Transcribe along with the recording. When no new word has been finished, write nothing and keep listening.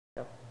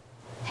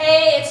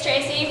Hey, it's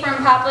Tracy from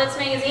Pop Blitz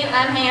Magazine.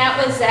 I'm hanging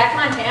out with Zack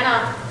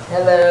Montana.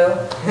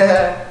 Hello.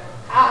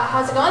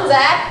 How's it going,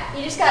 Zack?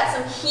 You just got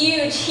some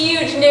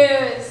huge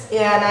news.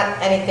 Yeah, not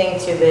anything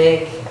too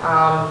big.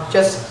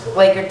 Just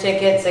Laker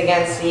tickets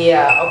against the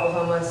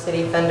Oklahoma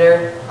City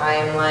Thunder. I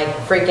am like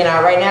freaking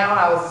out right now.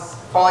 I was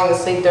falling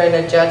asleep during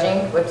the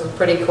judging, which was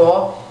pretty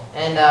cool.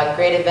 And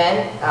great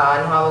event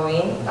on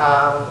Halloween.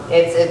 I'm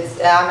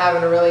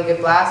having a really good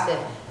blast. And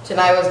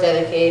tonight was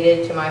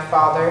dedicated to my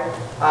father,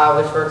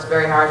 which works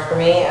very hard for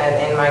me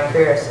and in my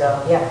career,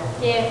 so yeah.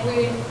 Yeah,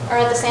 we are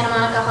at the Santa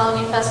Monica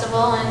Halloween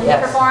Festival, and yes.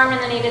 He performed,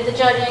 and then he did the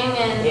judging,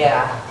 and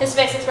yeah. His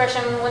face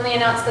expression when they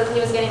announced that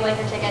he was getting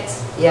Laker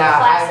tickets. Yeah.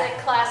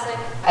 Classic.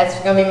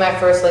 It's going to be my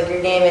first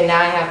Laker game, and now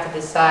I have to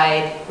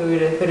decide who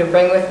to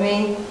bring with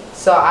me,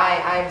 so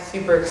I'm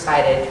super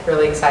excited,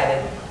 really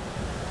excited.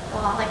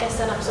 Well, like I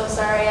said, I'm so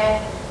sorry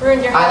I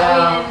ruined your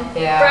Halloween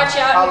and brought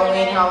you out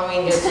here today.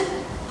 Halloween just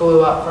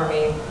blew up for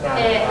me. No.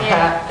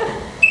 Yeah.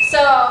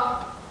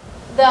 So,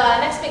 the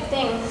next big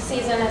thing,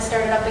 season has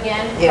started up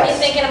again. Yes. What are you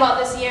thinking about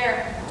this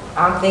year?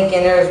 I'm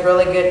thinking there's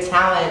really good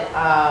talent.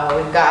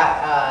 We've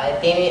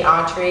got Damien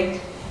Autry,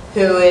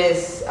 who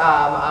is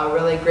a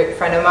really great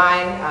friend of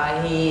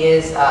mine. He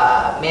is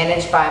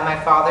managed by my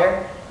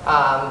father,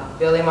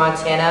 Billy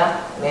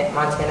Montana,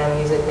 Montana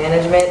Music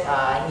Management.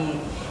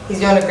 He's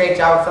doing a great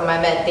job with him.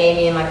 I met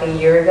Damien like a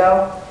year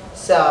ago.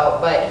 So,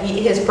 but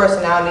his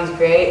personality is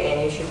great,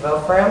 and you should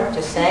vote for him.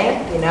 Just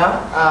saying, you know.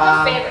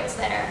 No favorites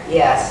there.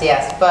 Yes.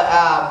 But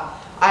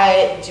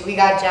we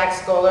got Jack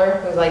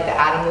Scholar, who's like the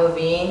Adam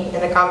Levine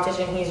in the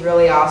competition. He's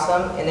really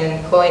awesome. And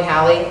then Chloe and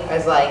Halle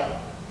is like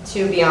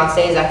two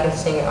Beyoncés that can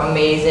sing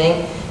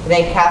amazing. And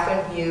then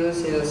Catherine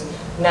Hughes, who's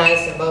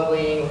nice and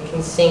bubbly and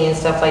can sing and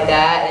stuff like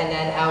that. And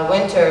then Al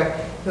Winter,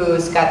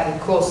 who's got the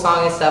cool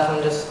song and stuff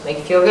and just make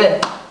you feel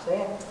good. So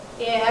yeah.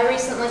 Yeah, I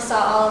recently saw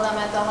all of them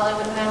at the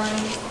Hollywood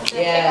Highlands.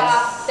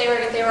 Yes. They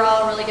were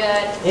all really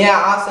good.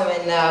 Yeah, awesome.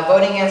 And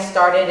voting has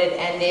started. It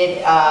ended,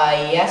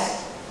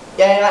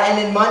 it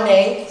ended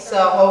Monday.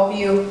 So hope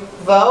you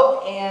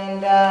vote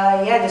and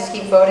just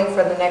keep voting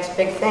for the next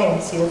big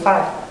thing, season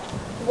 5.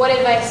 What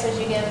advice would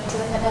you give to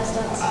the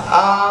contestants?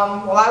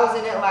 Well, I was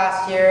in it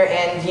last year,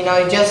 and you know,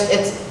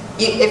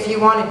 if you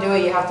want to do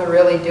it, you have to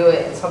really do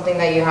it. It's something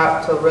that you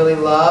have to really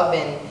love,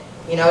 and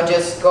you know,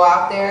 just go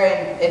out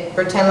there and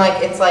pretend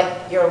like it's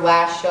like your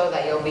last show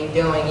that you'll be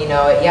doing. You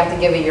know, you have to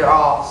give it your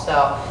all. So,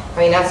 I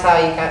mean, that's how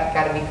you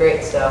got to be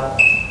great. So,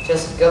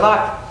 just good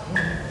luck.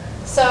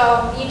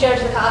 So, you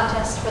judged the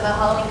contest for the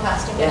Halloween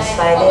costume tonight. Yes,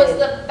 I did. What was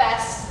the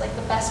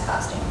best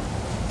costume?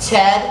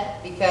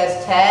 Ted,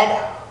 because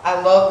Ted, I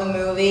love the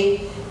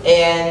movie,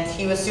 and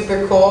he was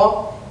super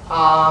cool.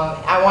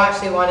 I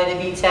actually wanted to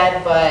be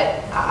Ted, but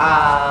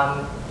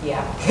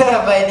yeah,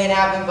 but it didn't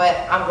happen.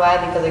 But I'm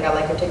glad because I got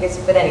Laker tickets.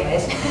 But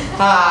anyways, we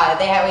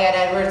had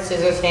Edward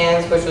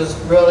Scissorhands, which was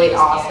really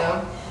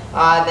awesome.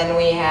 Then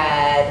we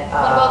had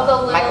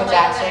Michael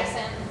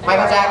Jackson.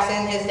 Michael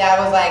Jackson. His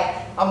dad was like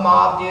a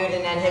mob dude,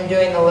 and then him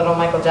doing the little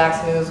Michael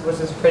Jackson moves, which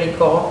was pretty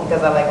cool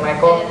because I like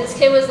Michael. Yeah, this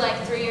kid was like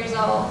 3 years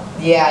old.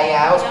 Yeah,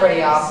 it was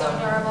pretty awesome.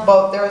 So adorable.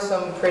 But there were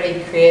some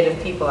pretty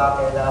creative people out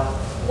there, though.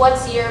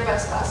 What's your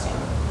best costume?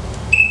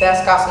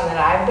 Best costume that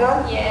I've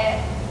done? Yeah.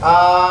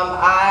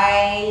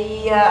 I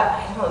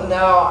don't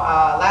know.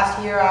 Last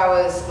year I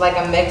was like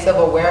a mix of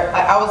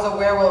I was a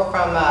werewolf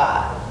from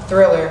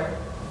Thriller.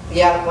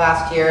 Yeah,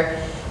 last year,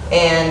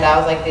 and I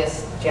was like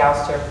this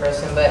jouster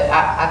person. But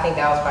I think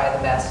that was probably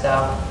the best. So.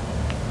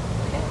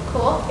 Okay,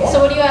 cool. Yeah. So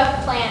what do you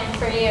have planned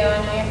for you? I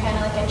know you're kind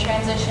of like in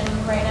transition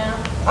right now.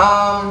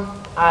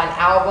 An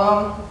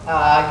album.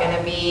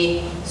 Gonna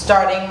be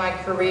starting my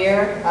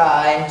career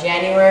in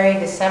January,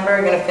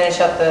 December. Gonna finish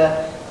up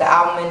the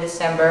album in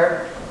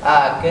December.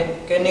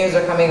 Good news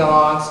are coming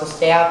along, so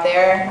stay out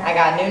there. I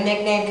got a new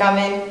nickname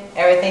coming.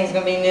 Everything's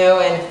gonna be new,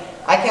 and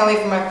I can't wait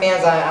for my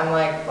fans. I'm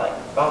like,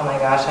 oh my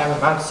gosh,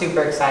 I'm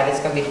super excited. It's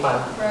gonna be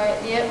fun.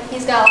 Right. Yep.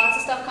 He's got lots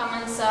of stuff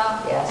coming, so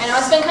yes. I know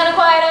it's been kind of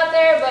quiet out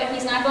there, but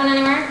he's not going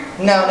anywhere.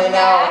 No.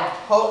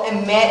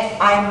 Admit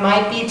I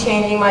might be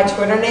changing my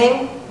Twitter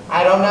name.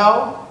 I don't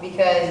know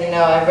because you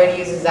know everybody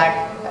uses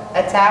Zack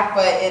Attack,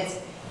 but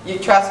you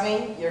trust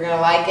me, you're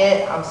gonna like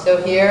it. I'm still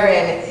here,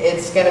 and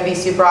it's gonna be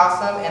super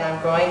awesome. And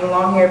I'm growing the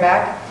long hair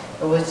back.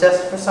 It was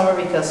just for summer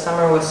because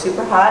summer was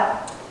super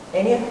hot.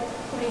 And yeah.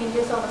 What are you gonna do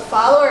with all the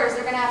followers?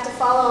 They're gonna have to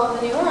follow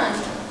the new one.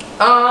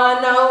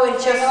 No,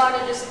 it's just. You're allowed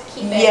to just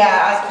keep it.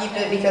 Yeah, I keep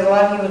it because a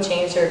lot of people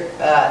change their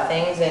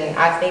things, and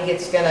I think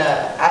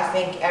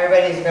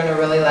everybody's gonna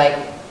really like.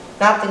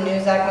 Not the new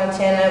Zack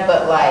Montana,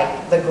 but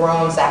like the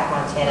grown Zack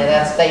Montana.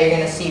 That you're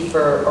gonna see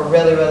for a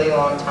really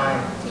long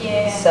time.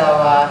 Yeah. So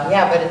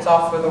but it's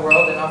all for the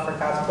world and all for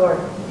God's glory.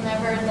 And I've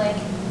heard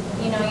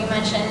you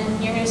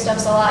mentioned your new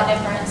stuff's a lot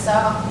different, so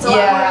it's a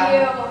lot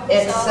more you.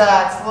 It's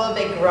a little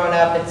bit grown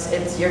up.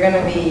 You're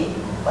gonna be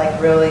like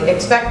really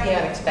expect the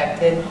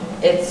unexpected.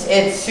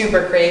 It's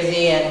super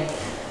crazy, and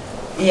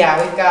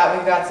Yeah, we've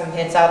got some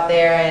hits out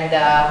there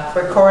and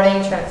recording,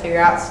 trying to figure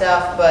out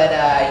stuff. But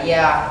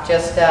yeah,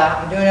 just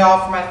I'm doing it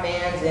all for my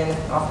fans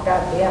and all for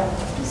God. Yeah.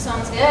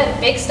 Sounds good.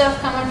 Big stuff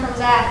coming from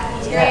Zack.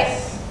 He's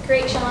Yes.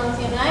 great chilling with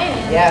you tonight,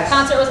 and Yes. the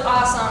concert was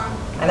awesome.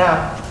 I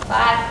know.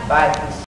 Bye. Bye.